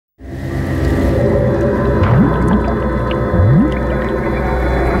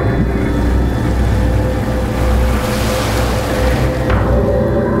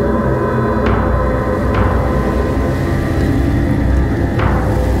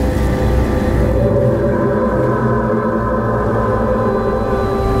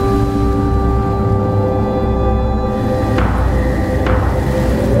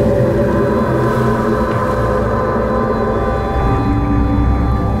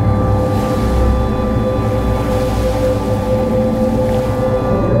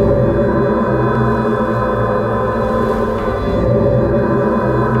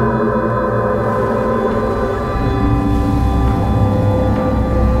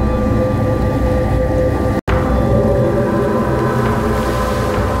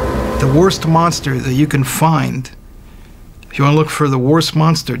worst monster that you can find. If you want to look for the worst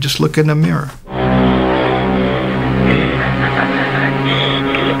monster, just look in the mirror.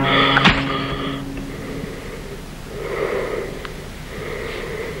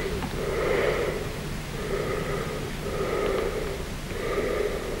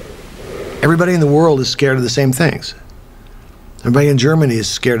 Everybody in the world is scared of the same things. Everybody in Germany is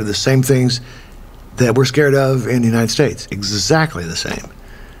scared of the same things that we're scared of in the United States. Exactly the same.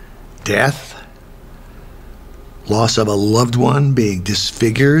 Death, loss of a loved one, being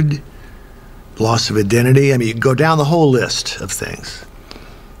disfigured, loss of identity. I mean, you go down the whole list of things.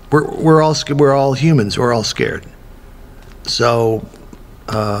 We're all humans. We're all scared. So,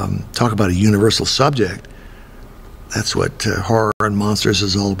 talk about a universal subject. That's what horror and monsters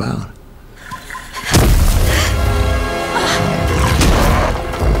is all about.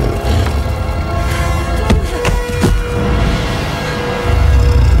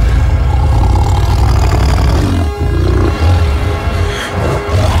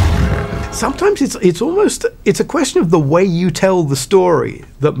 Sometimes it's a question of the way you tell the story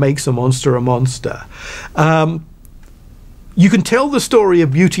that makes a monster a monster. You can tell the story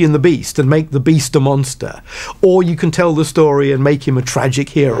of Beauty and the Beast and make the Beast a monster, or you can tell the story and make him a tragic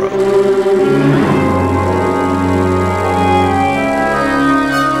hero.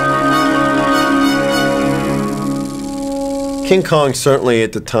 King Kong certainly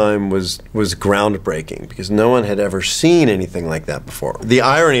at the time was groundbreaking because no one had ever seen anything like that before. The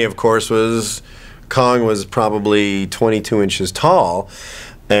irony, of course, was Kong was probably 22 inches tall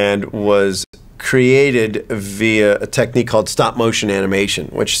and was created via a technique called stop-motion animation,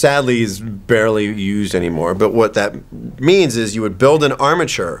 which sadly is barely used anymore. But what that means is you would build an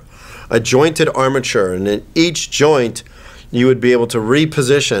armature, a jointed armature, and in each joint you would be able to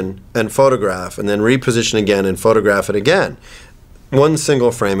reposition and photograph, and then reposition again and photograph it again, one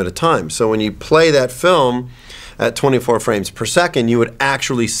single frame at a time. So when you play that film at 24 frames per second, you would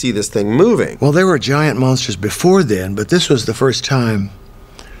actually see this thing moving. Well, there were giant monsters before then, but this was the first time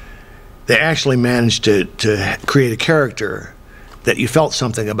they actually managed to create a character that you felt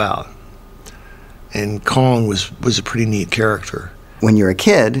something about. And Kong was a pretty neat character. When you're a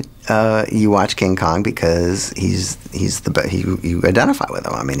kid, you watch King Kong because you identify with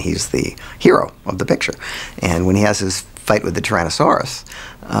him. I mean, he's the hero of the picture. And when he has his fight with the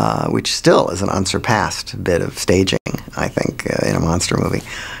Tyrannosaurus, which still is an unsurpassed bit of staging, I think, in a monster movie,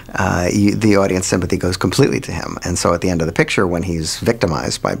 the audience sympathy goes completely to him. And so at the end of the picture, when he's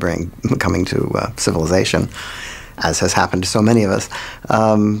victimized by coming to civilization, as has happened to so many of us,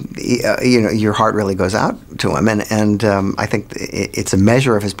 you know, your heart really goes out to him, and I think it's a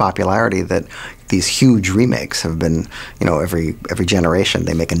measure of his popularity that these huge remakes have been, you know, every generation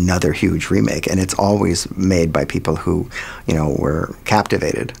they make another huge remake, and it's always made by people who, you know, were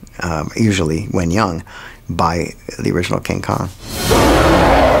captivated, usually when young, by the original King Kong.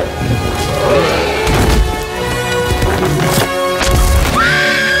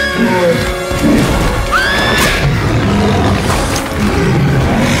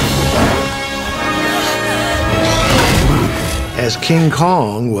 As King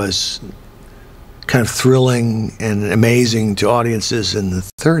Kong was kind of thrilling and amazing to audiences in the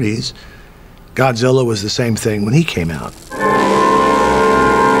 30s, Godzilla was the same thing when he came out.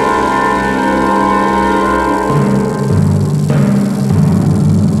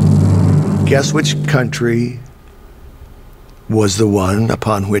 Guess which country was the one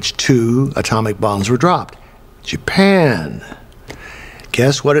upon which 2 atomic bombs were dropped? Japan.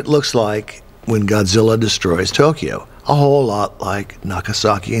 Guess what it looks like when Godzilla destroys Tokyo? A whole lot like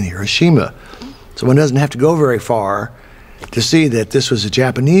Nagasaki and Hiroshima. So one doesn't have to go very far to see that this was a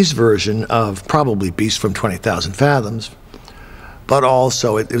Japanese version of probably Beast from 20,000 Fathoms, but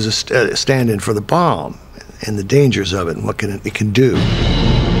also it was a stand-in for the bomb and the dangers of it and what it can do.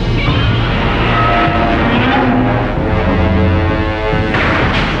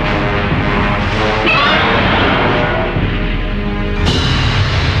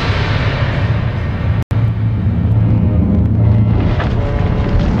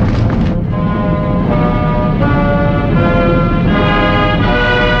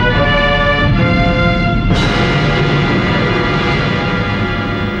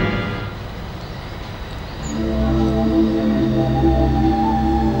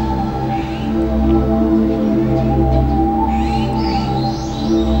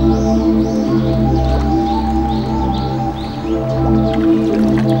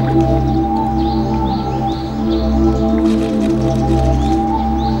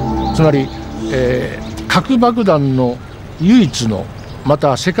つまり、核爆弾の唯一のま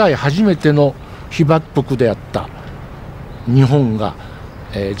た世界初めての被爆国であった日本が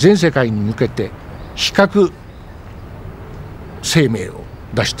全世界に向けて比較声明を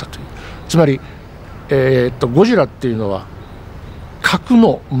出したという。つまり、ゴジラっていうのは核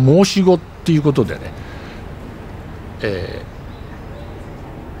の申し子っていうことでね、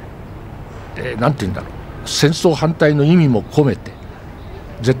なんて言うんだろう、戦争反対の意味も込めて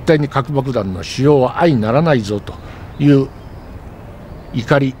絶対に核爆弾の使用は相ならないぞという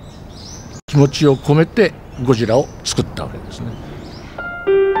怒り気持ちを込めてゴジラを作ったわけですね。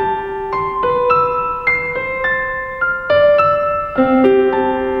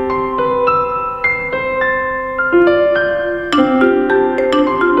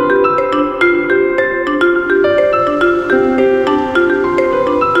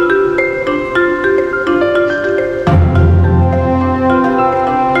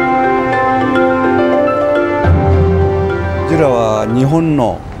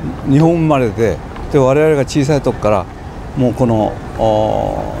日本生まれで我々が小さい時からもうこの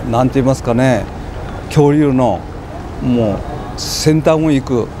なんて言いますかね、恐竜のもう先端を行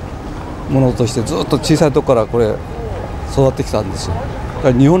くものとしてずっと小さい時からこれ育ってきたんですよ。だ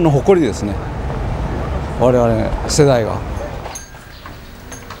から日本の誇りですね、我々世代が。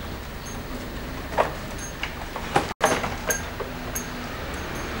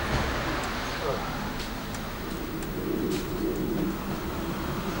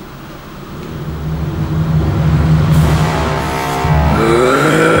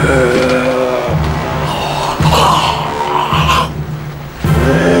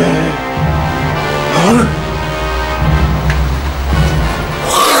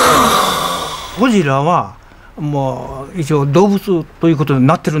ゴジラはもう一応動物ということに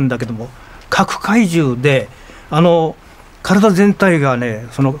なってるんだけども、核怪獣で体全体がね、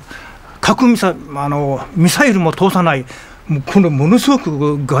その核ミサイルも通さない、これものすご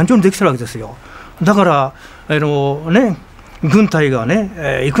く頑丈にできてるわけですよ。だから軍隊が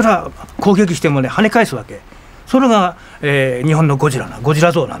ね、いくら攻撃してもね跳ね返すわけ。それが、日本のゴジラ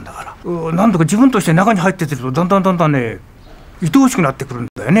像なんだから、なんとか自分として中に入っててるとだんだんね愛おしくなってくるん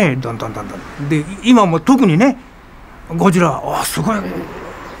だよね、だんだんで、今も特にねゴジラすごい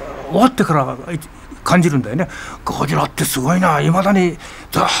終わってから感じるんだよね。ゴジラってすごいな、いまだに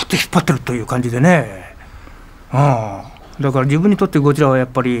ザーッと引っ張ってるという感じでね、だから自分にとってゴジラはやっ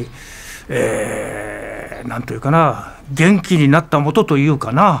ぱりなんというかな、元気になった元という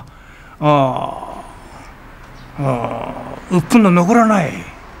かな、鬱憤の残らない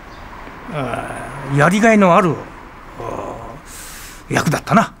やりがいのある役だっ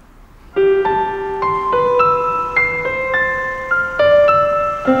たな。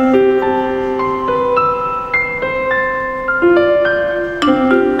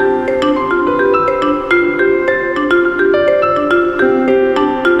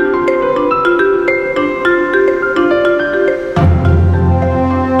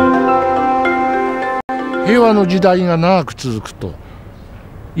平和の時代が長く続くと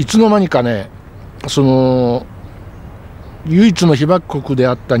いつの間にかね、その唯一の被爆国で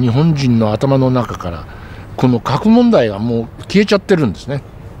あった日本人の頭の中からこの核問題がもう消えちゃってるんですね。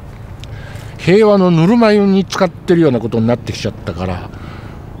平和のぬるま湯に使ってるようなことになってきちゃったから、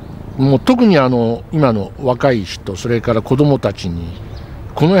もう特に今の若い人、それから子どもたちに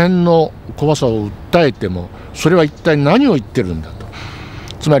この辺の怖さを訴えてもそれは一体何を言ってるんだと、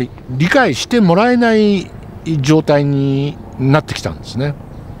つまり理解してもらえない状態になってきたんですね。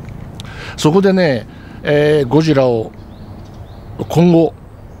そこでね、ゴジラを今後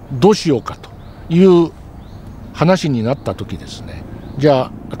どうしようかという話になった時ですね、じ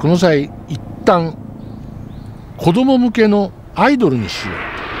ゃあこの際一旦子供向けのアイドルにしよう。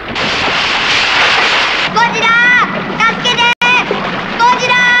ゴジラ助けて、ゴジ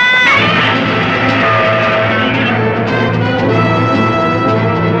ラ。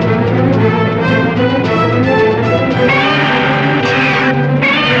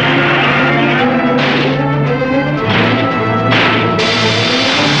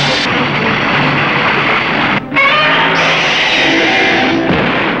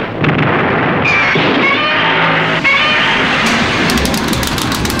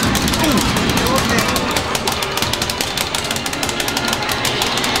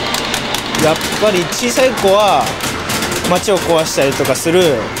やっぱり小さい子は街を壊したりとかす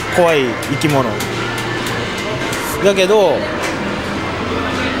る怖い生き物だけど、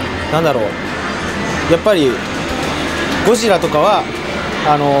なんだろう、やっぱりゴジラとかは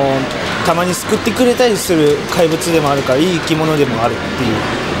たまに救ってくれたりする怪物でもあるから、いい生き物でもあるっていう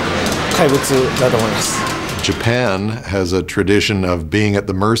怪物だと思います。Japan has a tradition of being at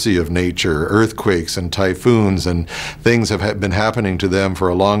the mercy of nature. Earthquakes and typhoons and things have been happening to them for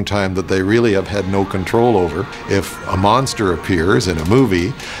a long time that they really have had no control over. If a monster appears in a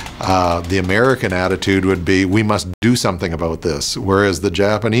movie, the American attitude would be, we must do something about this, whereas the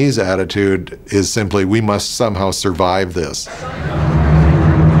Japanese attitude is simply, we must somehow survive this.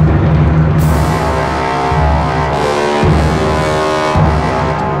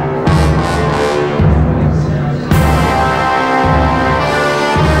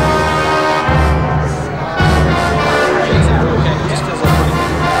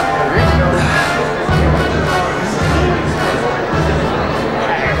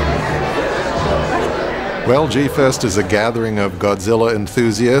 Well, G-Fest is a gathering of Godzilla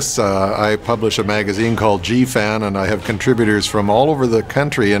enthusiasts. I publish a magazine called G-Fan, and I have contributors from all over the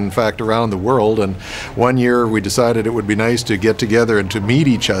country, in fact around the world. And one year we decided it would be nice to get together and to meet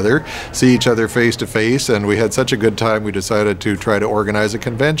each other, see each other face to face, and we had such a good time we decided to try to organize a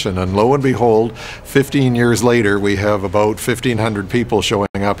convention. And lo and behold, 15 years later, we have about 1,500 people showing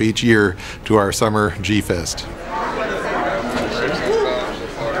up each year to our summer G-Fest.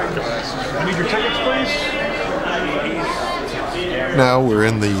 Now we're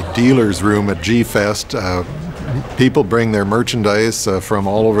in the dealer's room at G-Fest. People bring their merchandise from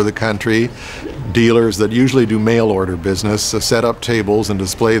all over the country. Dealers that usually do mail order business set up tables and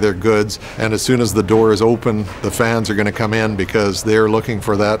display their goods, and as soon as the door is open, the fans are going to come in because they're looking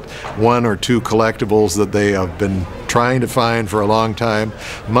for that one or two collectibles that they have been trying to find for a long time.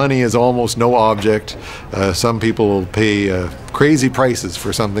 Money is almost no object. Some people will pay crazy prices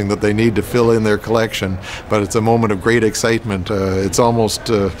for something that they need to fill in their collection, but it's a moment of great excitement. It's almost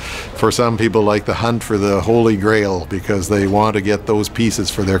for some people like the hunt for the Holy Grail, because they want to get those pieces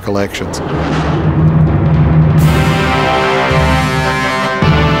for their collections.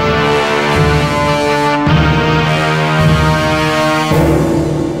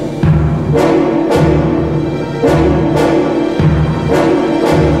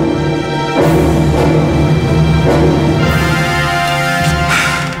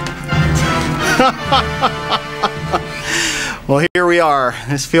 Well, here we are.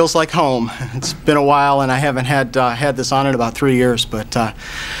 This feels like home. It's been a while, and I haven't had this on in about 3 years, but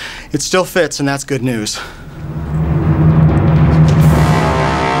it still fits, and that's good news.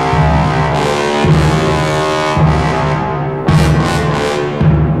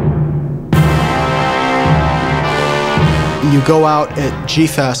 You go out at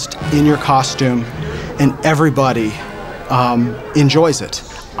G-Fest in your costume, and everybody enjoys it.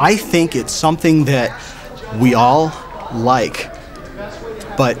 I think it's something that we all like,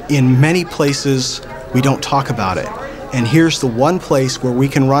 but in many places we don't talk about it. And here's the one place where we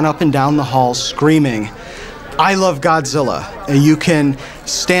can run up and down the hall screaming, "I love Godzilla." And you can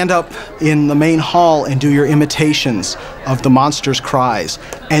stand up in the main hall and do your imitations of the monster's cries,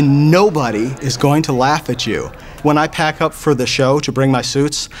 and nobody is going to laugh at you. When I pack up for the show to bring my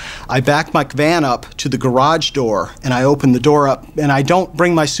suits, I back my van up to the garage door and I open the door up, and I don't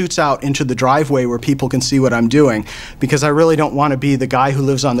bring my suits out into the driveway where people can see what I'm doing, because I really don't want to be the guy who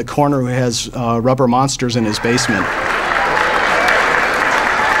lives on the corner who has rubber monsters in his basement.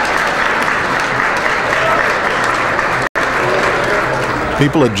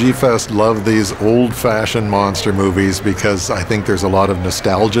 People at G-Fest love these old-fashioned monster movies because I think there's a lot of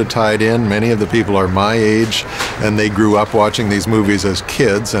nostalgia tied in. Many of the people are my age, and they grew up watching these movies as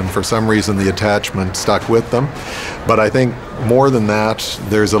kids, and for some reason the attachment stuck with them. But I think more than that,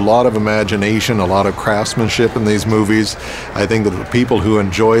 there's a lot of imagination, a lot of craftsmanship in these movies. I think that the people who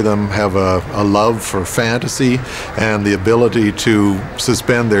enjoy them have a love for fantasy and the ability to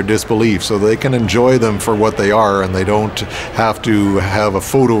suspend their disbelief, so they can enjoy them for what they are, and they don't have to have a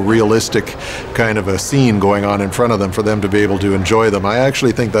photorealistic kind of a scene going on in front of them for them to be able to enjoy them. I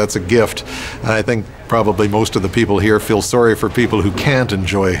actually think that's a gift, and I think probably most of the people here feel sorry for people who can't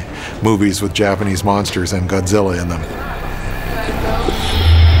enjoy movies with Japanese monsters and Godzilla in them.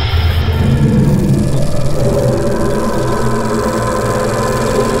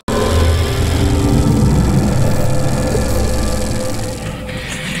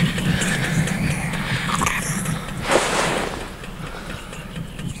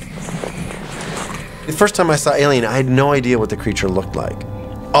 The first time I saw Alien, I had no idea what the creature looked like.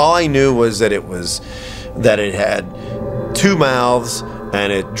 All I knew was that it had two mouths,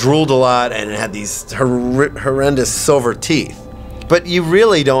 and it drooled a lot, and it had these horrendous silver teeth. But you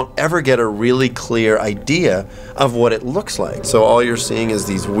really don't ever get a really clear idea of what it looks like. So all you're seeing is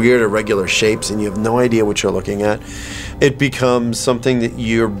these weird irregular shapes, and you have no idea what you're looking at. It becomes something that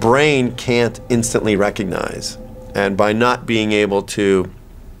your brain can't instantly recognize. And by not being able to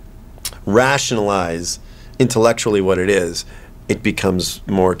rationalize intellectually what it is, it becomes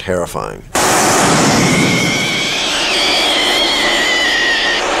more terrifying.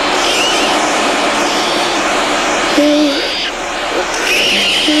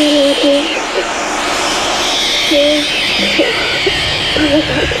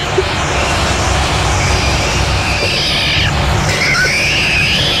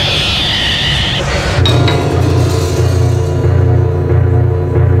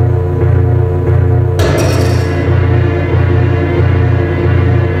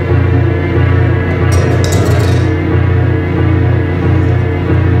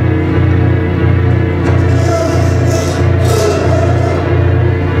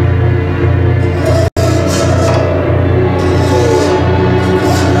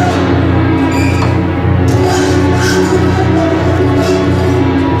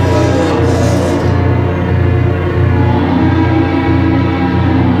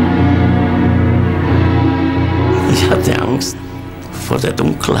 Ich hatte Angst vor der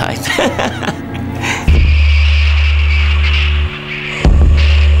Dunkelheit.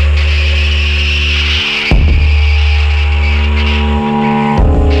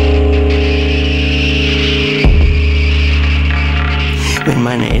 Wenn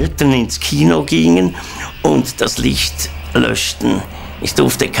meine Eltern ins Kino gingen und das Licht löschten, ich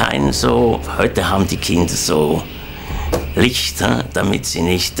durfte keinen so, heute haben die Kinder so Licht, damit sie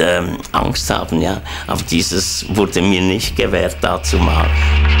nicht Angst haben, ja. Aber dieses wurde mir nicht gewährt dazu mal.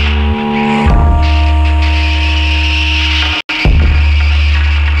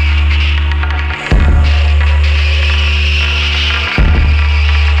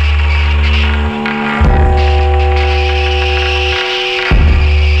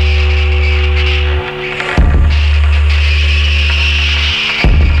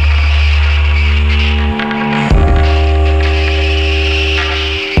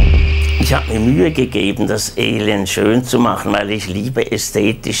 Ich habe mir Mühe gegeben, das Alien schön zu machen, weil ich liebe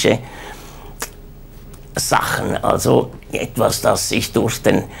ästhetische Sachen. Also etwas, das sich durch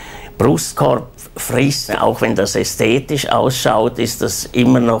den Brustkorb frisst. Auch wenn das ästhetisch ausschaut, ist das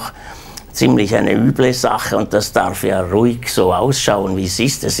immer noch ziemlich eine üble Sache. Und das darf ja ruhig so ausschauen, wie es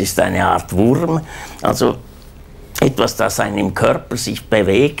ist. Es ist eine Art Wurm. Also etwas, das einen im Körper sich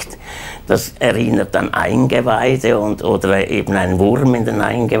bewegt, das erinnert an Eingeweide oder eben ein Wurm in den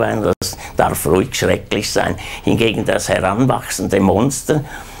Eingeweiden. Das darf ruhig schrecklich sein. Hingegen das heranwachsende Monster,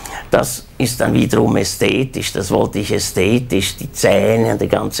 das ist dann wiederum ästhetisch. Das wollte ich ästhetisch, die Zähne und der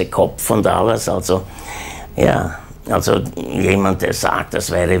ganze Kopf und alles. Also, ja, also jemand, der sagt,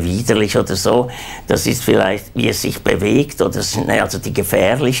 das wäre widerlich oder so, das ist vielleicht, wie es sich bewegt oder also die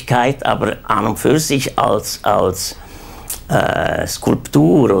Gefährlichkeit, aber an und für sich als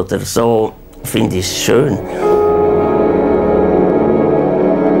Skulptur oder so finde ich es schön.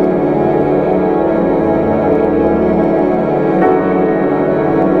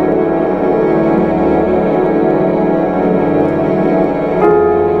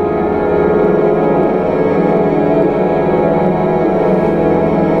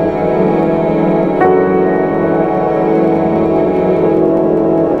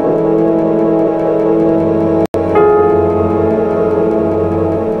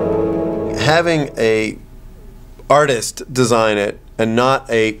 Having a artist design it and not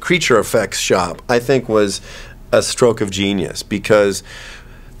a creature effects shop, I think was a stroke of genius, because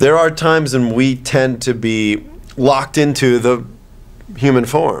there are times when we tend to be locked into the human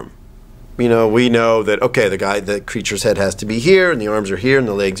form. You know, we know that, okay, the creature's head has to be here, and the arms are here, and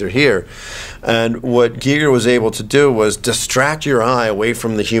the legs are here. And what Giger was able to do was distract your eye away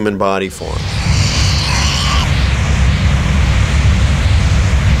from the human body form.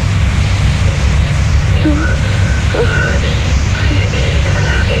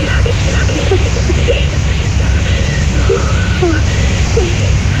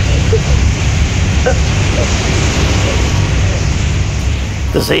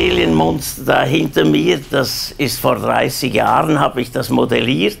 Das Alienmonster da hinter mir, das ist vor 30 Jahren, habe ich das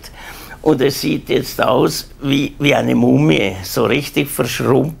modelliert und es sieht jetzt aus wie eine Mumie, so richtig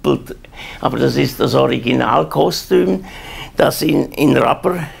verschrumpelt. Aber das ist das Originalkostüm, das in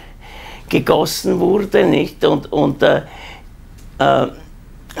Rubber gegossen wurde, nicht? Und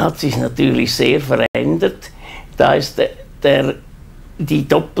hat sich natürlich sehr verändert. Da ist die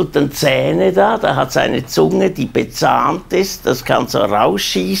doppelten Zähne da hat es eine Zunge, die bezahnt ist, das kann so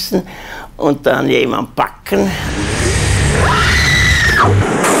rausschießen und dann jemand packen.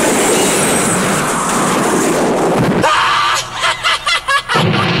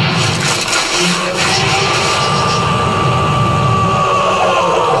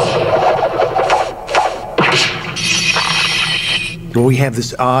 We have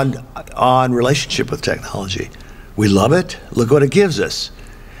this odd relationship with technology. We love it, look what it gives us.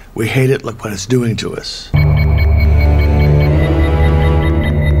 We hate it, look what it's doing to us.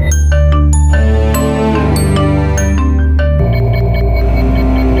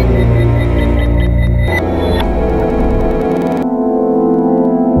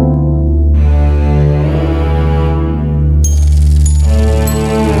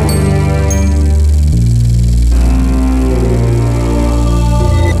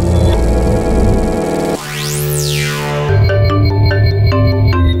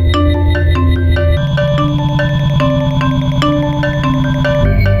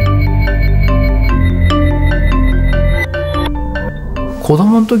子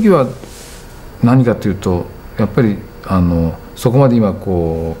供の時は何かというとやっぱりそこまで今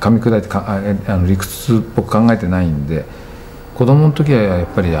こう噛み砕いて理屈っぽく考えてないんで、子供の時はやっ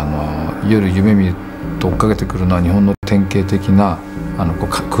ぱり夜夢見ると追っかけてくるのは日本の典型的なこう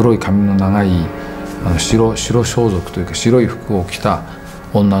黒い髪の長い白装束というか白い服を着た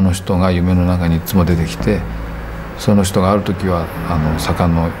女の人が夢の中にいつも出てきて、その人がある時は坂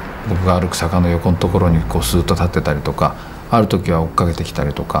の僕が歩く坂の横のところにこうスーッと立ってたりとか、ある時は追っかけてきた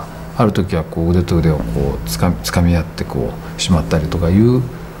りとか、ある時はこう腕と腕をこうつかみ合ってこうしまったりとかいう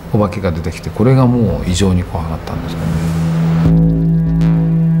お化けが出てきて、これがもう異常に怖かったんですよね。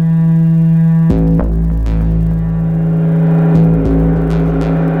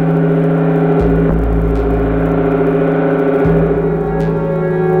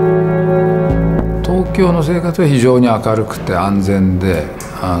東京の生活は非常に明るくて安全で、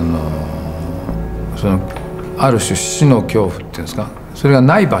ある種死の恐怖っていうんですか、それが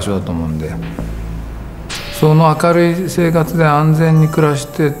ない場所だと思うんで、その明るい生活で安全に暮らし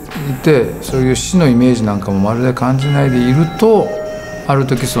ていて、そういう死のイメージなんかもまるで感じないでいると、ある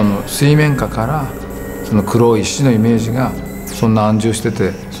時その水面下からその黒い死のイメージがそんな安住して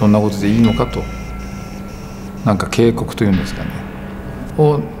てそんなことでいいのかと、なんか警告というんですかね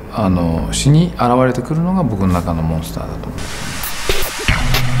を死に現れてくるのが僕の中のモンスターだと思います。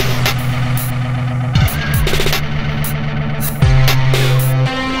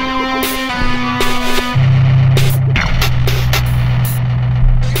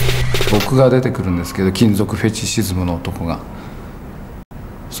僕が出てくるんですけど、金属フェチシズムの男が、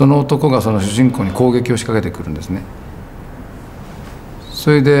その男がその主人公に攻撃を仕掛けてくるんですね。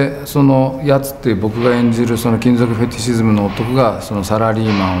それでそのやつっていう僕が演じるその金属フェチシズムの男がそのサラリ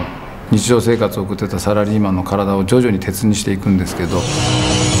ーマンを、日常生活を送ってたサラリーマンの体を徐々に鉄にしていくんですけど、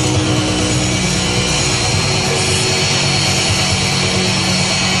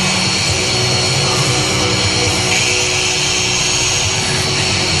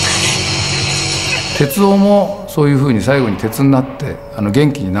鉄夫もそういうふうに最後に鉄になって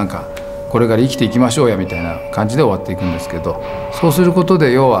元気になんかこれから生きていきましょうやみたいな感じで終わっていくんですけど、そうすること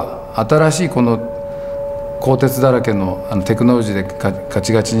で要は新しいこの鋼鉄だらけのテクノロジーでガ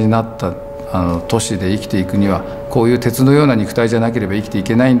チガチになった都市で生きていくにはこういう鉄のような肉体じゃなければ生きてい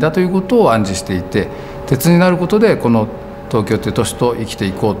けないんだということを暗示していて、鉄になることでこの東京という都市と生きて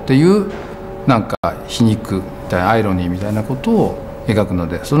いこうっていうなんか皮肉みたいなアイロニーみたいなことを描くの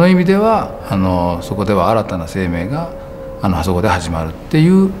で、その意味ではそこでは新たな生命があそこで始まるってい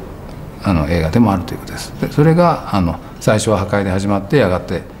う映画でもあるということです。でそれが最初は破壊で始まってやが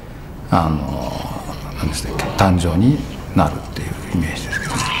て何でしたっけ、誕生になるっていうイメージですけ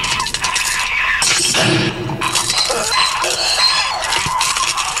どね。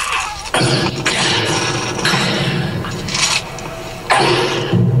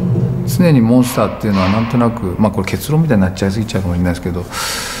常にモンスターっていうのはなんとなく、これ結論みたいになっちゃいすぎちゃうかもしれないですけど、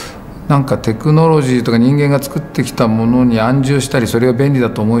なんかテクノロジーとか人間が作ってきたものに安住したり、それが便利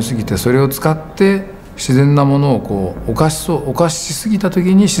だと思いすぎてそれを使って自然なものをこう侵しすぎた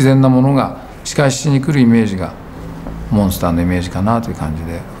時に自然なものが仕返しに来るイメージがモンスターのイメージかなという感じ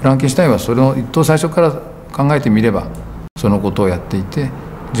で、フランケンシュタインはそれを一等最初から考えてみればそのことをやっていて、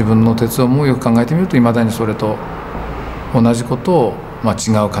自分の鉄をもよく考えてみるといまだにそれと同じことを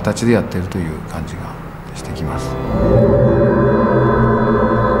違う形でやっているという感じがしてきます。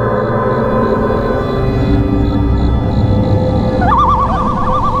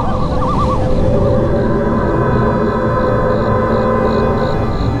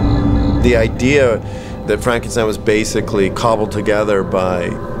The idea that Frankenstein was basically cobbled together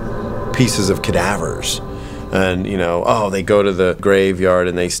by pieces of cadavers. And, they go to the graveyard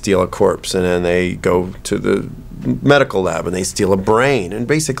and they steal a corpse, and then they go to the medical lab and they steal a brain. And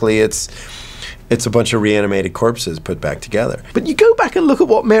basically it's a bunch of reanimated corpses put back together. But you go back and look at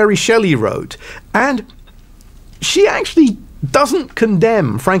what Mary Shelley wrote, and she actually doesn't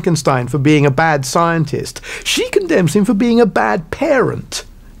condemn Frankenstein for being a bad scientist. She condemns him for being a bad parent.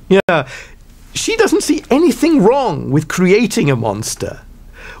 Yeah, she doesn't see anything wrong with creating a monster.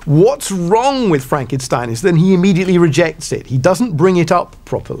 What's wrong with Frankenstein is then he immediately rejects it. He doesn't bring it up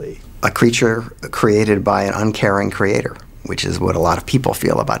properly. A creature created by an uncaring creator, which is what a lot of people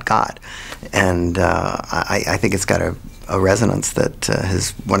feel about God. And I think it's got a resonance that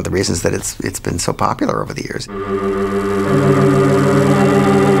is one of the reasons that it's been so popular over the years.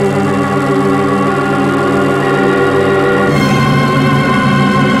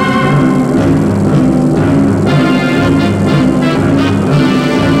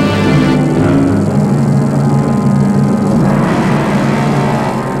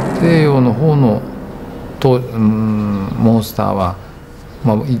 西洋の方のモンスターは、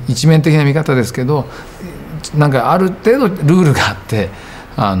まあ、一面的な見方ですけど、なんかある程度ルールがあって、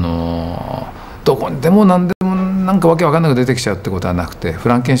どこにでも何でもなんかわけわかんなく出てきちゃうってことはなくて、フ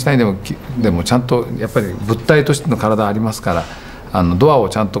ランケンシュタインでもちゃんとやっぱり物体としての体ありますから、ドアを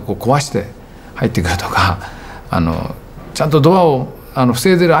ちゃんとこう壊して入ってくるとか、ちゃんとドアを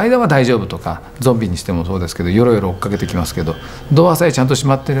防いでる間は大丈夫とか、ゾンビにしてもそうですけど、よろよろ追っかけてきますけど、ドアさえちゃんと閉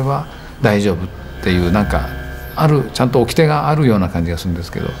まってれば大丈夫っていう、なんかちゃんと掟があるような感じがするんで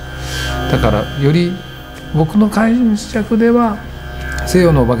すけど、だからより僕の解釈では西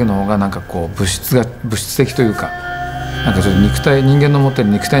洋のお化けの方がなんかこう物質的というか、なんかちょっと人間の持ってる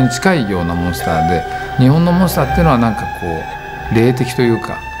肉体に近いようなモンスターで、日本のモンスターっていうのはなんかこう霊的という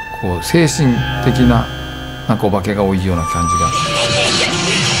か、こう精神的ななんかお化けが多いような感じが。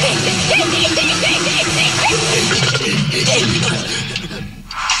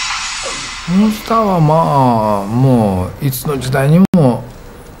モンスターはまあもういつの時代にも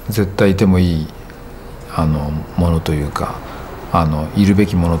絶対いてもいいものというか、いるべ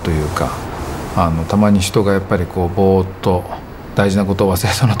きものというか、たまに人がやっぱりこうぼーっと大事なことを忘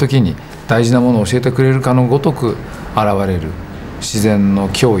れそうな時に大事なものを教えてくれるかのごとく現れる自然の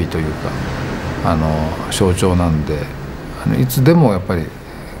脅威というか象徴なんで、いつでもやっぱり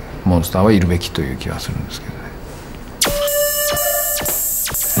モンスターはいるべきという気がするんですけどね。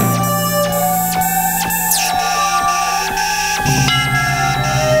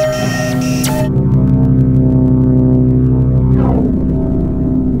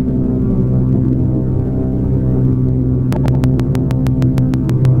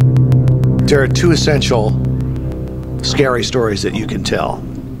There are two essential scary stories that you can tell.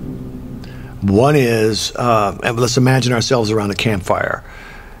 One is, and let's imagine ourselves around a campfire,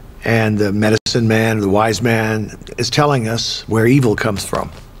 and the medicine man, the wise man, is telling us where evil comes from.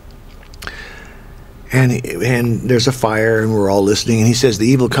 And there's a fire, and we're all listening, and he says the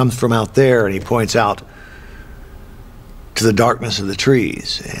evil comes from out there, and he points out to the darkness of the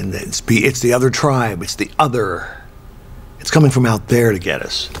trees, and it's the other tribe, it's the other. It's coming from out there to get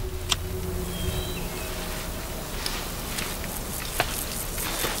us.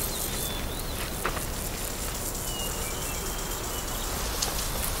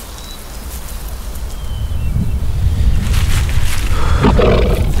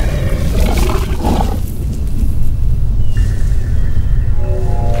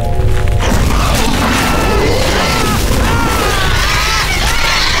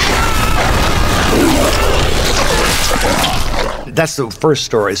 That's the first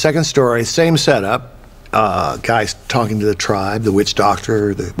story. Second story, same setup. Guy's talking to the tribe, the witch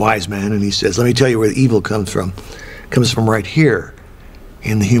doctor, the wise man, and he says, let me tell you where the evil comes from. It comes from right here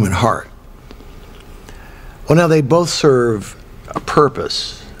in the human heart. Well, now they both serve a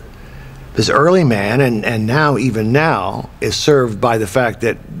purpose. This early man, and now, even now, is served by the fact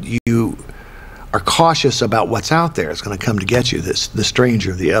that you are cautious about what's out there. It's going to come to get you, the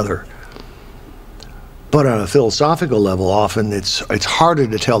stranger, the other. But on a philosophical level, often it's harder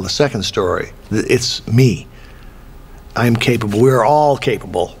to tell the second story. It's me. I'm capable. We're all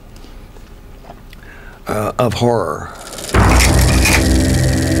capable of horror.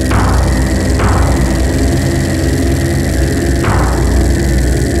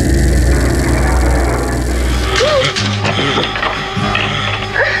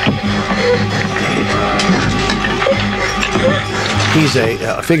 He's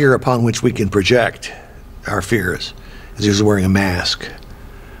a figure upon which we can project our fears, as he's wearing a mask.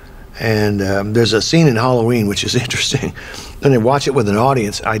 And there's a scene in Halloween which is interesting. And I watch it with an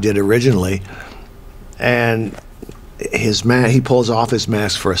audience. I did originally, and he pulls off his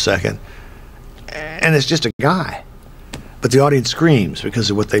mask for a second, and it's just a guy, but the audience screams because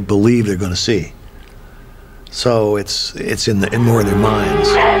of what they believe they're going to see. So it's in more of their minds.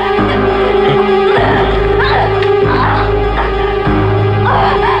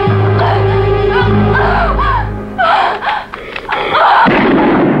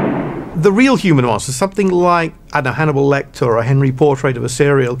 the real human monsters, something like, I don't know, Hannibal Lecter or Henry Portrait of a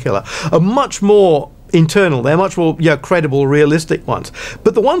Serial Killer, are much more internal. They're much more credible, realistic ones.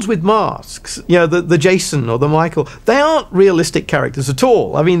 But the ones with masks, the Jason or the Michael, they aren't realistic characters at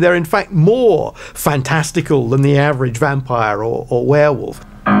all. I mean, they're in fact more fantastical than the average vampire or werewolf.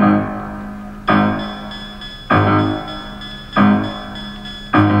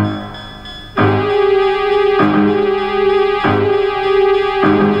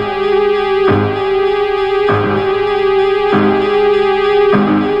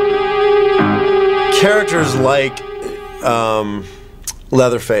 Characters like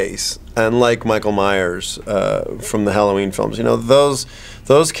Leatherface and like Michael Myers from the Halloween films,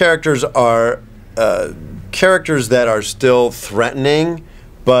 those characters are characters that are still threatening,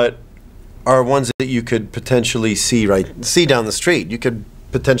 but are ones that you could potentially see down the street. You could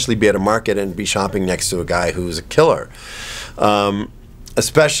potentially be at a market and be shopping next to a guy who's a killer.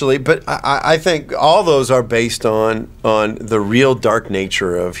 Especially, but I think all those are based on the real dark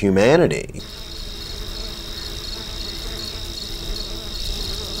nature of humanity.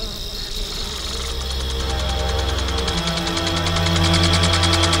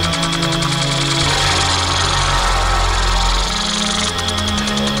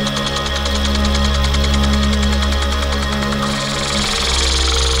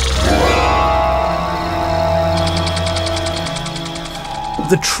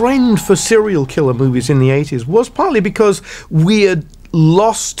 The trend for serial killer movies in the 80s was partly because we had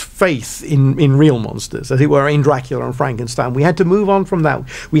lost faith in real monsters, as it were, in Dracula and Frankenstein. We had to move on from that.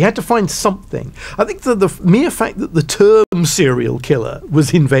 We had to find something. I think the mere fact that the term serial killer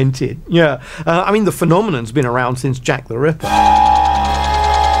was invented, I mean, the phenomenon's been around since Jack the Ripper.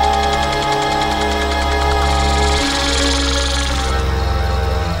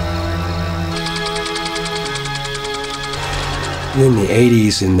 In the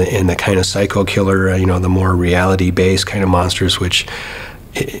 80s, in the kind of psycho killer, the more reality-based kind of monsters, which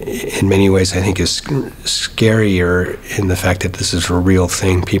in many ways I think is scarier in the fact that this is a real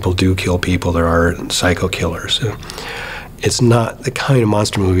thing. People do kill people. There are psycho killers. It's not the kind of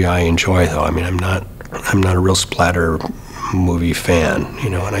monster movie I enjoy, though. I mean, I'm not a real splatter movie fan,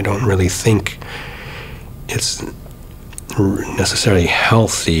 and I don't really think it's necessarily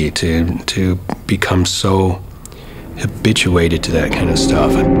healthy to become so habituated to that kind of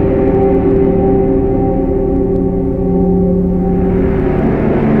stuff.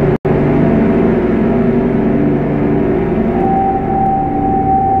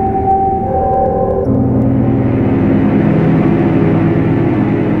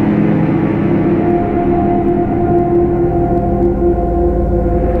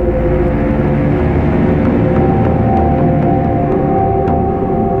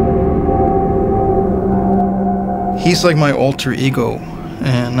 He's like my alter ego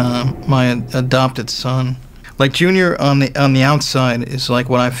and my adopted son. Like Junior on the outside is like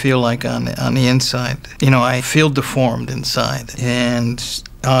what I feel like on the inside. I feel deformed inside, and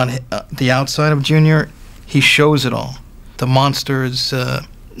on the outside of Junior, he shows it all. The monster is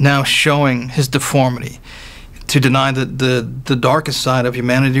now showing his deformity. To deny the darkest side of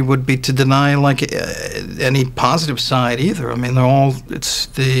humanity would be to deny any positive side either. I mean,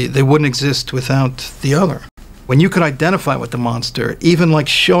 they wouldn't exist without the other. When you could identify with the monster, even like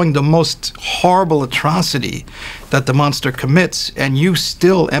showing the most horrible atrocity that the monster commits, and you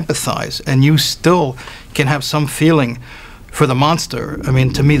still empathize, and you still can have some feeling for the monster, I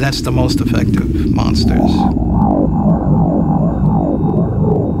mean, to me, that's the most effective monsters.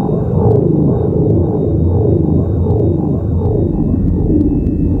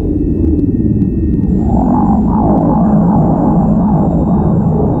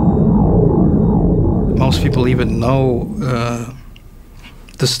 Most people even know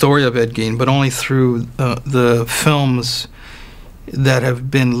the story of Ed Gein, but only through the films that have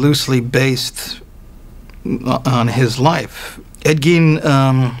been loosely based on his life. Ed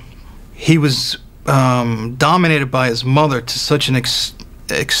Gein, he was dominated by his mother to such an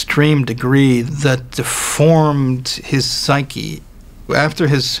extreme degree that deformed his psyche. After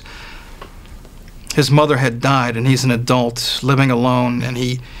his mother had died, and he's an adult living alone, and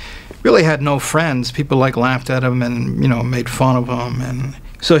he really had no friends. People laughed at him and made fun of him, and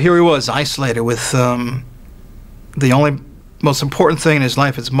so here he was isolated with the only most important thing in his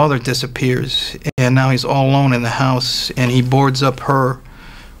life. His mother disappears, and now he's all alone in the house, and he boards up her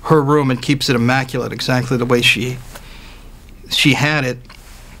room and keeps it immaculate, exactly the way she had it.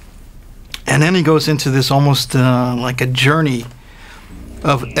 And then he goes into this almost like a journey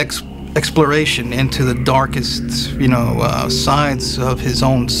of exploration into the darkest, sides of his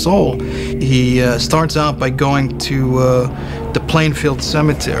own soul. He starts out by going to the Plainfield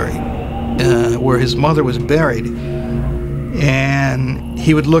Cemetery, where his mother was buried, and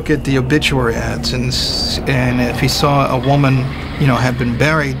he would look at the obituary ads, and if he saw a woman, had been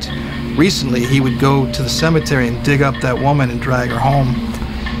buried recently, he would go to the cemetery and dig up that woman and drag her home,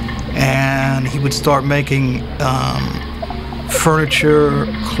 and he would start making furniture,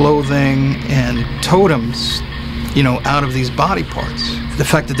 clothing, and totems, out of these body parts. The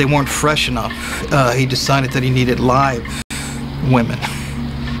fact that they weren't fresh enough, he decided that he needed live women.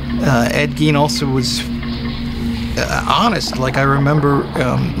 Ed Gein also was honest. Like, I remember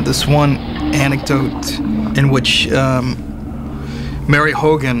this one anecdote in which Mary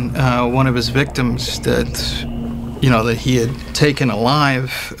Hogan, one of his victims that he had taken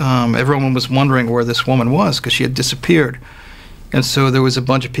alive, everyone was wondering where this woman was because she had disappeared. And so there was a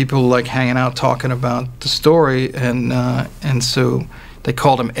bunch of people like hanging out talking about the story, and so they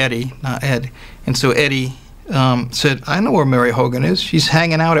called him Eddie, not Ed. And so Eddie said, "I know where Mary Hogan is. She's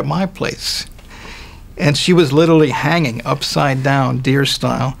hanging out at my place." And she was literally hanging upside down, deer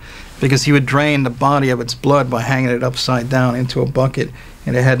style, because he would drain the body of its blood by hanging it upside down into a bucket,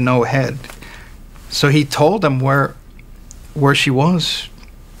 and it had no head. So he told them where she was.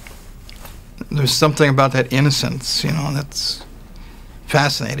 There's something about that innocence, that's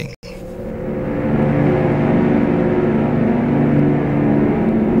fascinating.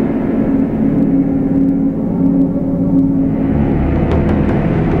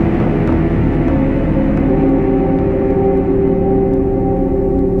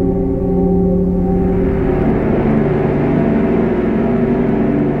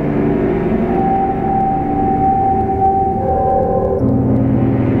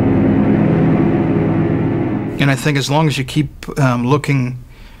 And I think as long as you keep looking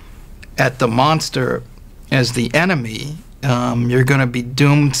at the monster as the enemy, you're going to be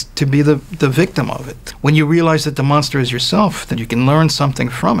doomed to be the victim of it. When you realize that the monster is yourself, then you can learn something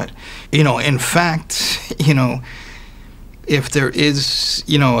from it. In fact, if there is,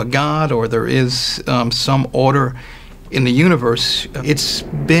 a God, or there is some order in the universe, it's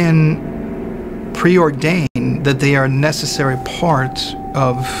been preordained that they are a necessary part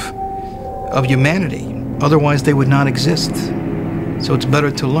of humanity. Otherwise, they would not exist. So it's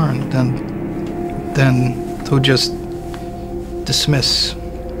better to learn than to just dismiss.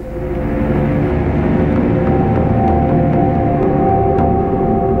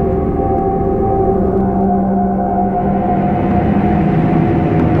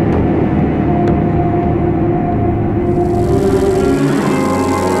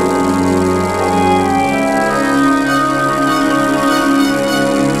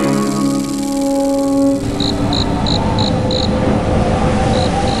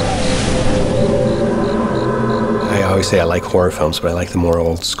 Say I like horror films, but I like the more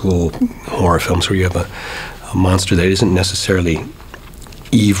old school horror films where you have a monster that isn't necessarily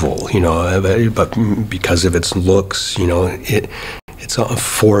evil, but because of its looks, it's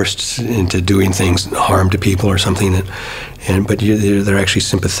forced into doing things, harm to people or something, but they're actually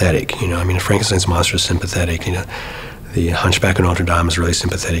sympathetic. Frankenstein's monster is sympathetic. The Hunchback of Notre Dame is a really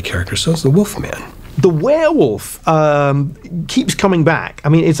sympathetic character. So is the Wolfman. The werewolf keeps coming back.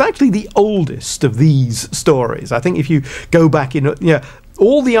 It's actually the oldest of these stories. I think if you go back in,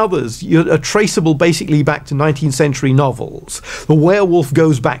 all the others are traceable basically back to 19th century novels. The werewolf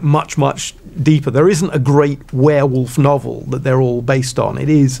goes back much, much deeper. There isn't a great werewolf novel that they're all based on. It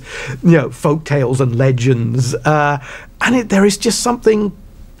is, folk tales and legends. And there is just something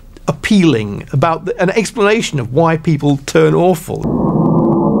appealing about an explanation of why people turn awful.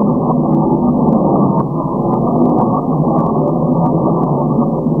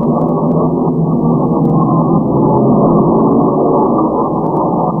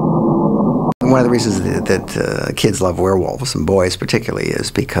 One of the reasons that kids love werewolves, and boys particularly,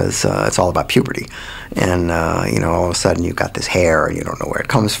 is because it's all about puberty. And, all of a sudden you've got this hair and you don't know where it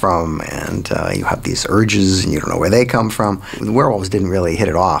comes from, and you have these urges and you don't know where they come from. The werewolves didn't really hit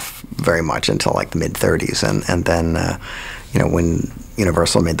it off very much until like the mid-30s. And then, when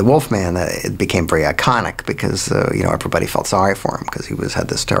Universal made the Wolfman, it became very iconic because, everybody felt sorry for him because he had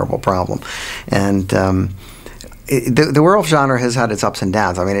this terrible problem. And the werewolf genre has had its ups and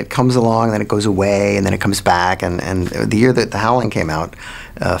downs. It comes along, then it goes away, and then it comes back. And the year that The Howling came out,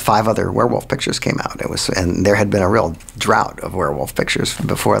 5 other werewolf pictures came out. And there had been a real drought of werewolf pictures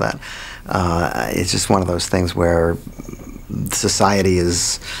before that. It's just one of those things where society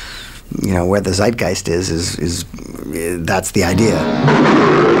is, where the zeitgeist is that's the idea.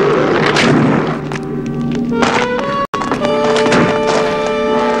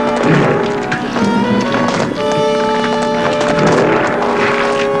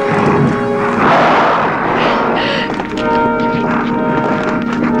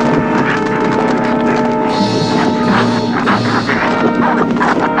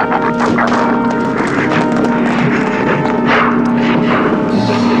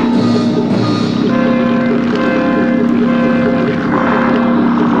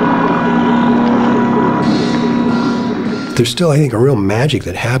 there's still, I think, a real magic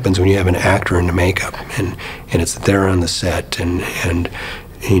that happens when you have an actor in the makeup, and it's there on the set, and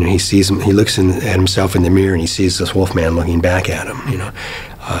you know, he sees him, he looks at himself in the mirror, and he sees this Wolfman looking back at him. You know,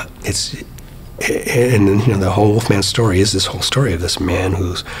 and you know, the whole Wolfman story is this whole story of this man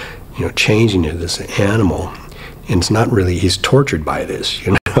who's, you know, changing into this animal, and it's not really, he's tortured by this,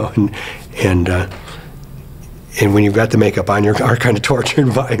 you know, and when you've got the makeup on, you are kind of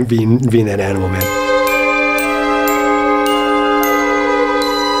tortured by being that animal man.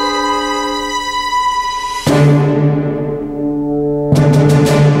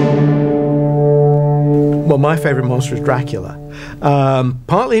 Well, my favorite monster is Dracula,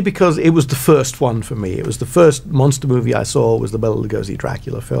 partly because it was the first one for me. It was the first monster movie I saw, was the Bela Lugosi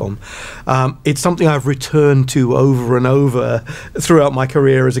Dracula film. It's something I've returned to over and over throughout my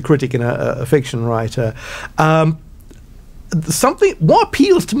career as a critic and a fiction writer. What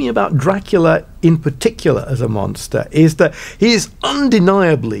appeals to me about Dracula in particular as a monster is that he is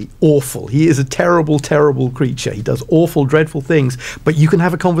undeniably awful. He is a terrible, terrible creature. He does awful, dreadful things, but you can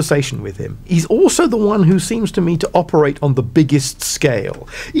have a conversation with him. He's also the one who seems to me to operate on the biggest scale,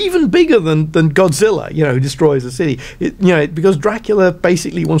 even bigger than Godzilla, you know, who destroys a city. You know, because Dracula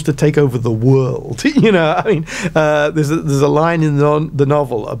basically wants to take over the world. You know, I mean, there's a line in the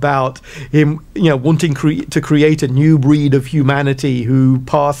novel about him, you know, wanting to create a new breed of humanity who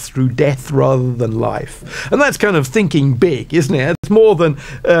pass through death rather than life. And that's kind of thinking big, isn't it? It's more than,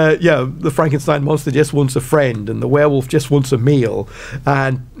 the Frankenstein monster just wants a friend, and the werewolf just wants a meal,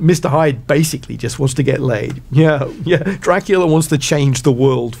 and Mr. Hyde basically just wants to get laid. Yeah, Dracula wants to change the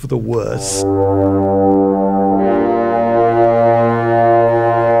world for the worse.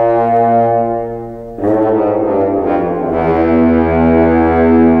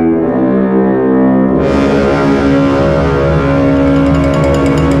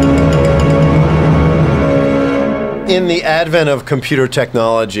 In the advent of computer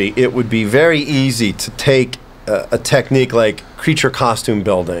technology, it would be very easy to take a technique like creature costume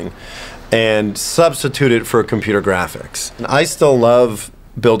building and substitute it for computer graphics. And I still love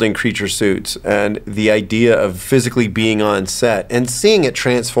building creature suits and the idea of physically being on set and seeing it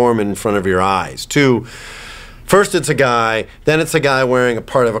transform in front of your eyes to, first it's a guy, then it's a guy wearing a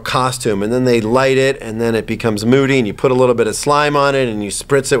part of a costume, and then they light it, and then it becomes moody, and you put a little bit of slime on it, and you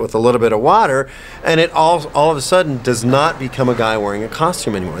spritz it with a little bit of water, and it all of a sudden does not become a guy wearing a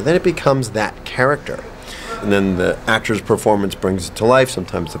costume anymore. Then it becomes that character. And then the actor's performance brings it to life.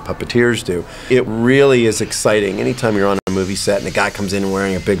 Sometimes the puppeteers do. It really is exciting. Anytime you're on a movie set and a guy comes in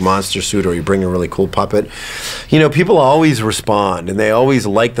wearing a big monster suit, or you bring a really cool puppet, you know, people always respond, and they always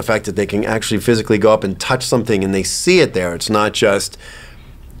like the fact that they can actually physically go up and touch something and they see it there. It's not just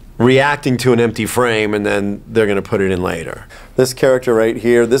reacting to an empty frame and then they're going to put it in later. This character right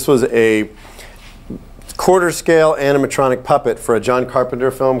here, this was a quarter-scale animatronic puppet for a John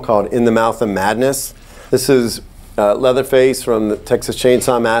Carpenter film called In the Mouth of Madness. This is Leatherface from the Texas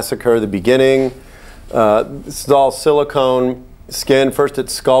Chainsaw Massacre, the beginning. This is all silicone skin. First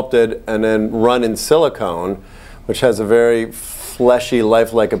it's sculpted and then run in silicone, which has a very fleshy,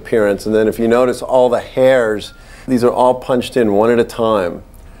 lifelike appearance. And then if you notice all the hairs, these are all punched in one at a time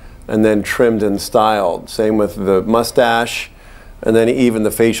and then trimmed and styled. Same with the mustache and then even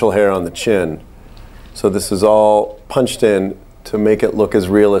the facial hair on the chin. So this is all punched in to make it look as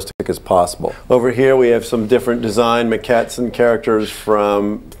realistic as possible. Over here we have some different design maquettes and characters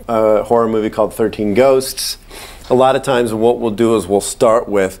from a horror movie called 13 Ghosts. A lot of times what we'll do is we'll start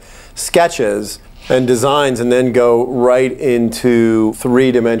with sketches and designs and then go right into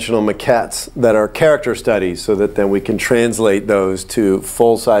three-dimensional maquettes that are character studies, so that then we can translate those to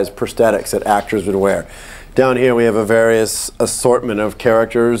full-size prosthetics that actors would wear. Down here we have a various assortment of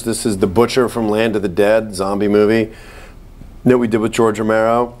characters. This is the Butcher from Land of the Dead, zombie movie that we did with George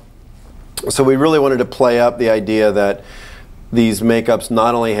Romero. So we really wanted to play up the idea that these makeups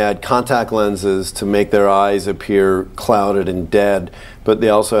not only had contact lenses to make their eyes appear clouded and dead, but they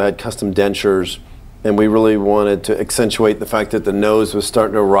also had custom dentures, and we really wanted to accentuate the fact that the nose was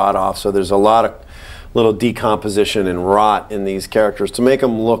starting to rot off, so there's a lot of little decomposition and rot in these characters to make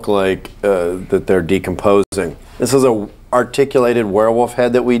them look like that they're decomposing. This is a articulated werewolf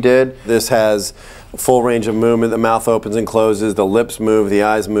head that we did. This has full range of movement. The mouth opens and closes, the lips move, the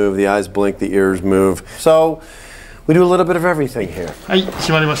eyes blink, the ears move. So we do a little bit of everything here. はい、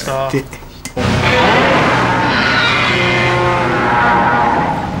閉まりました。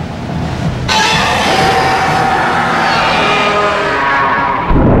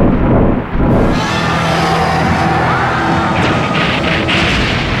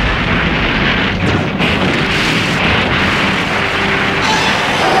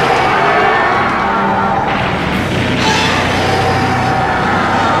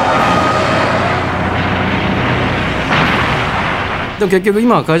でも結局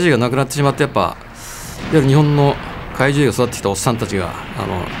今は怪獣映画がなくなってしまって、やっぱいわゆる日本の怪獣映画育ってきたおっさんたちが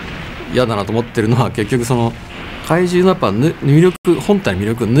嫌だなと思ってるのは、結局その怪獣のやっぱ魅力、本体の魅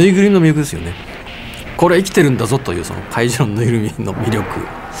力、ぬいぐるみの魅力ですよね。これ生きてるんだぞというその怪獣のぬいぐるみの魅力、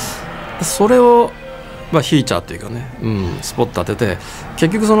それをフィーチャーというかね、スポット当てて、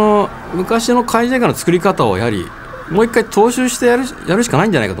結局その昔の怪獣映画の作り方をやはりもう一回踏襲してやるしかない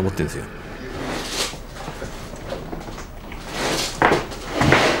んじゃないかと思ってるんですよ。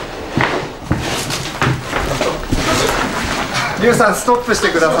リュウさんストップして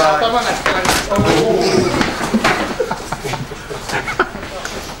ください。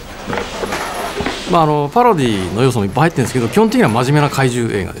パロディの要素もいっぱい入ってるんですけど、基本的には真面目な怪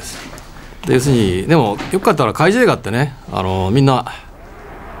獣映画です。で要するにでもよかったら怪獣映画ってね、みんな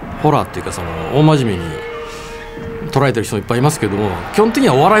ホラーっていうかその大真面目に捉えてる人もいっぱいいますけども、基本的に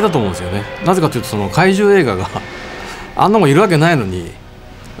はお笑いだと思うんですよね。なぜかというとその怪獣映画があんなもんいるわけないのに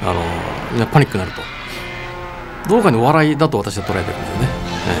みんなパニックになると、どうかにお笑いだと私は捉えてるんですよね。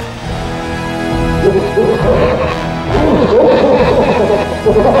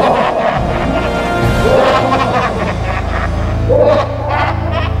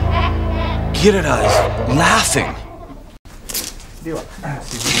Kirada is laughing. では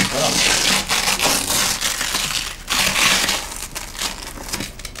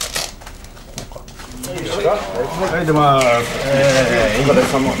はい、出ます。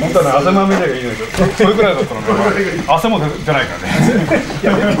本当はね、汗まみれがいいんだけど、それくらいだったので、汗も出ないからね。い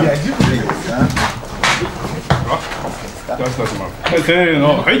や、10分でいいですか。はい、せーの、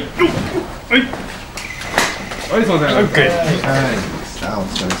はい、はい、はい、すみません、オッケ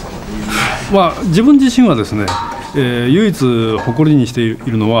ー。自分自身はですね、唯一誇りにしてい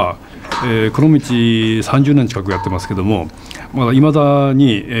るのは、この道30年近くやってますけども、まだいまだ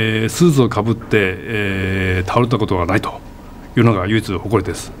に、スーツをかぶって、倒れたことがないというのが唯一誇り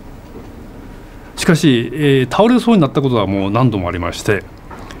です。しかし、倒れそうになったことはもう何度もありまして、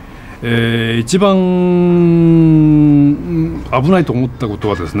一番危ないと思ったこと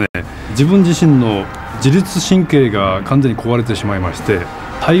はですね、自分自身の自律神経が完全に壊れてしまいまして、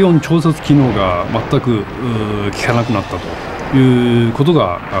体温調節機能が全く効かなくなったということ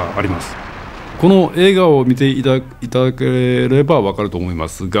があります。この映画を見ていただければ分かると思いま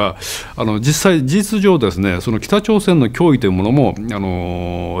すが、実実上ですね、その北朝鮮の脅威というものも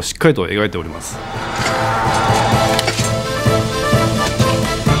しっかりと描いております。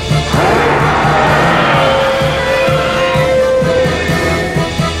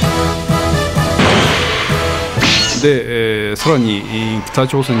で、さらに北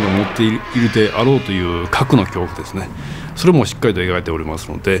朝鮮が持っているであろうという核の恐怖ですね、それもしっかりと描いております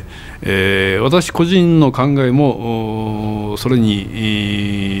ので、私個人の考えもそれ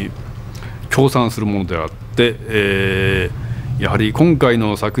に、共産するものであって、やはり今回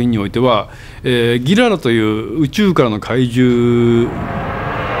の作品においては、ギララという宇宙からの怪獣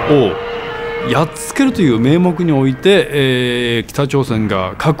をやっつけるという名目において、北朝鮮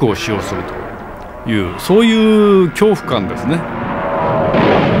が核を使用するという、そういう恐怖感ですね。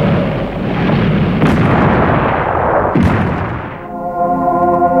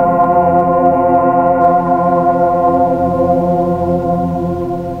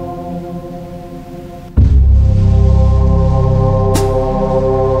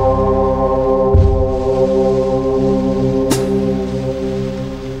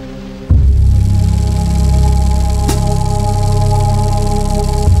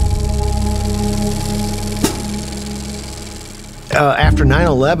After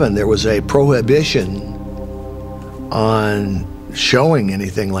 9/11, there was a prohibition on showing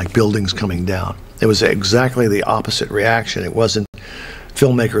anything like buildings coming down. It was exactly the opposite reaction. It wasn't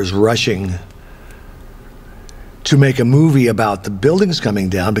filmmakers rushing to make a movie about the buildings coming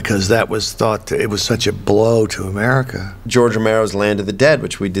down because that was thought it was such a blow to America. George Romero's Land of the Dead,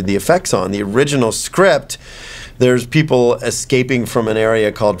 which we did the effects on, the original script, there's people escaping from an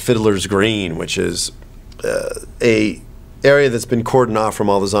area called Fiddler's Green, which is a area that's been cordoned off from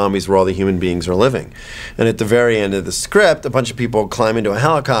all the zombies where all the human beings are living. And at the very end of the script, a bunch of people climb into a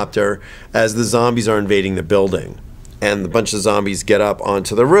helicopter as the zombies are invading the building. And a bunch of zombies get up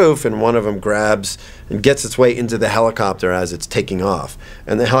onto the roof, and one of them grabs and gets its way into the helicopter as it's taking off.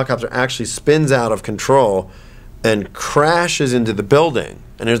 And the helicopter actually spins out of control and crashes into the building.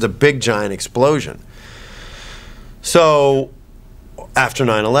 And there's a big giant explosion. So after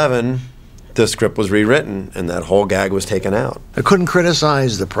 9/11, the script was rewritten, and that whole gag was taken out. I couldn't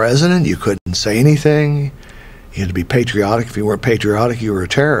criticize the president. You couldn't say anything. You had to be patriotic. If you weren't patriotic, you were a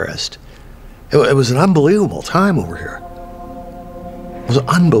terrorist. It was an unbelievable time over here. It was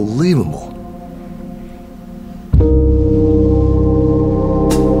unbelievable.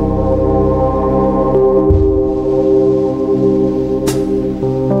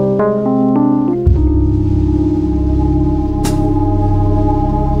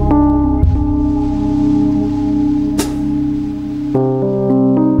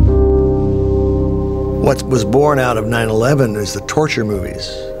 was born out of 9/11 is the torture movies.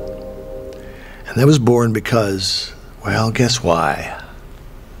 And that was born because, well, guess why?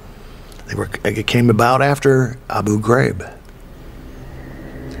 It came about after Abu Ghraib.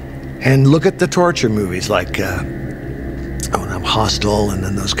 And look at the torture movies like Hostel and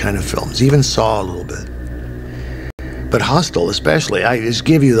then those kind of films. Even Saw a little bit. But Hostel especially, I just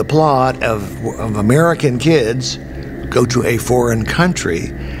give you the plot of American kids go to a foreign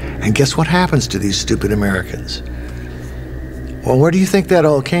country, and guess what happens to these stupid Americans? Well, where do you think that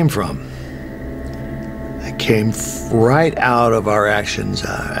all came from? It came right out of our actions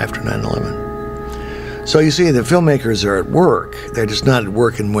after 9/11. So you see, the filmmakers are at work. They're just not at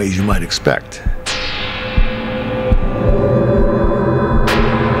work in ways you might expect.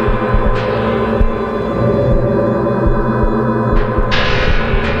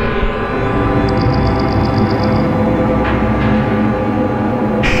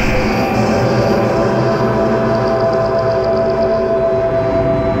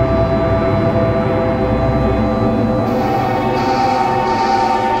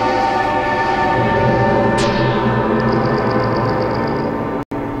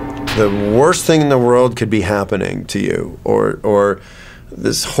 The worst thing in the world could be happening to you, or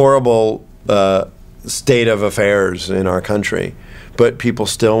this horrible state of affairs in our country, but people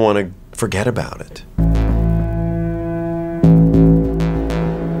still want to forget about it.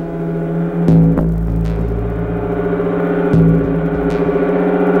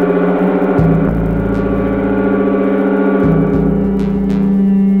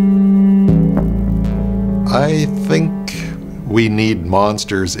 I think we need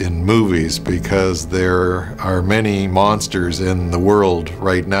monsters in movies because there are many monsters in the world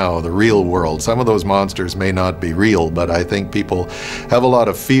right now, the real world. Some of those monsters may not be real, but I think people have a lot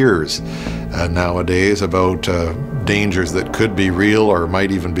of fears nowadays about dangers that could be real or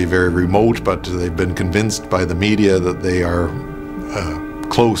might even be very remote, but they've been convinced by the media that they are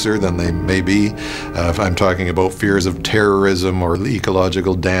closer than they may be. If I'm talking about fears of terrorism or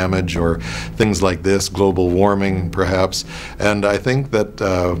ecological damage or things like this, global warming perhaps. And I think that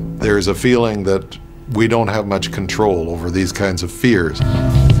there's a feeling that we don't have much control over these kinds of fears.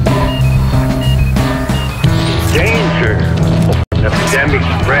 Danger of an epidemic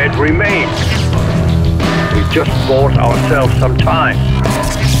spread remains. We've just bought ourselves some time.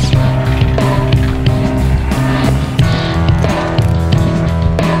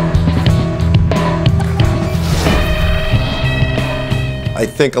 I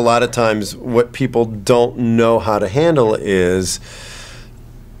think a lot of times what people don't know how to handle is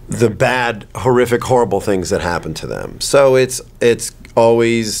the bad, horrific, horrible things that happen to them. So it's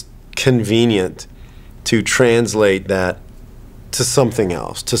always convenient to translate that to something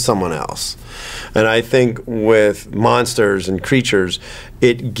else, to someone else. And I think with monsters and creatures,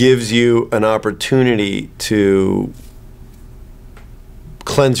 it gives you an opportunity to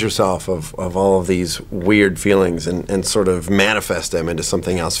cleanse yourself of all of these weird feelings and sort of manifest them into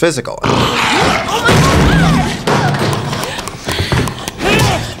something else physical.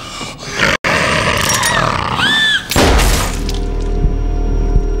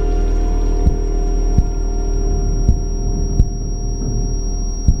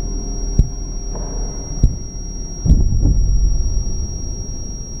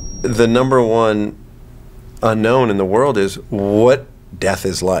 The number one unknown in the world is what death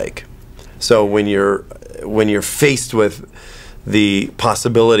is like. So when you're faced with the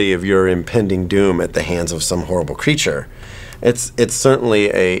possibility of your impending doom at the hands of some horrible creature, it's certainly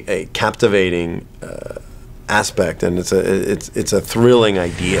a captivating aspect, and it's a thrilling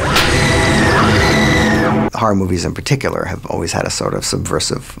idea. Horror movies in particular have always had a sort of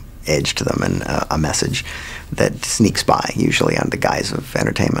subversive edge to them and a message that sneaks by, usually under the guise of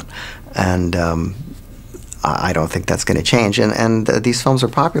entertainment. And I don't think that's going to change. And these films are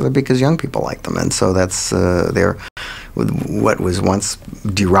popular because young people like them. And so that's they're what was once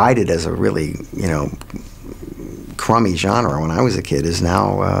derided as a really, crummy genre when I was a kid is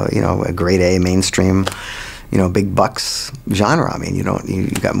now, a grade A mainstream, big bucks genre. I mean, you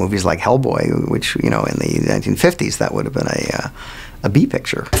got movies like Hellboy, which, in the 1950s, that would have been a B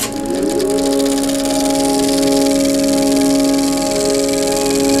picture.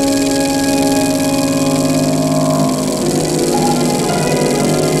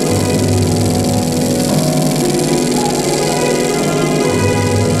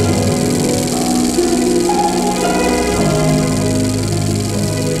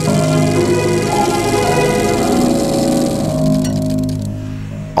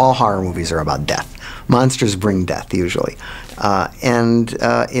 All horror movies are about death. Monsters bring death usually, and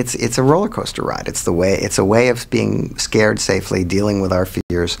it's a roller coaster ride. It's a way of being scared safely, dealing with our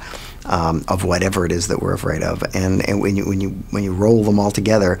fears, of whatever it is that we're afraid of. And when you roll them all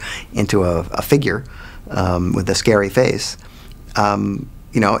together into a figure with a scary face,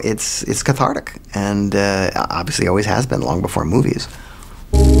 you know, it's cathartic, and obviously always has been long before movies.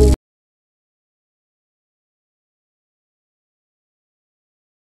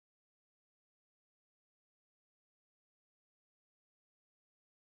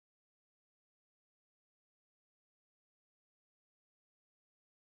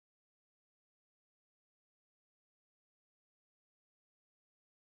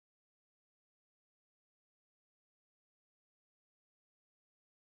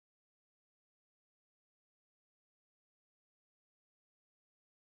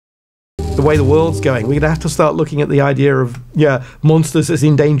 The way the world's going, we're going to have to start looking at the idea of monsters as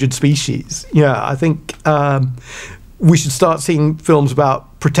endangered species. I think we should start seeing films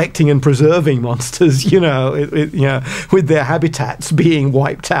about protecting and preserving monsters, with their habitats being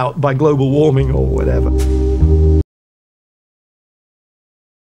wiped out by global warming or whatever.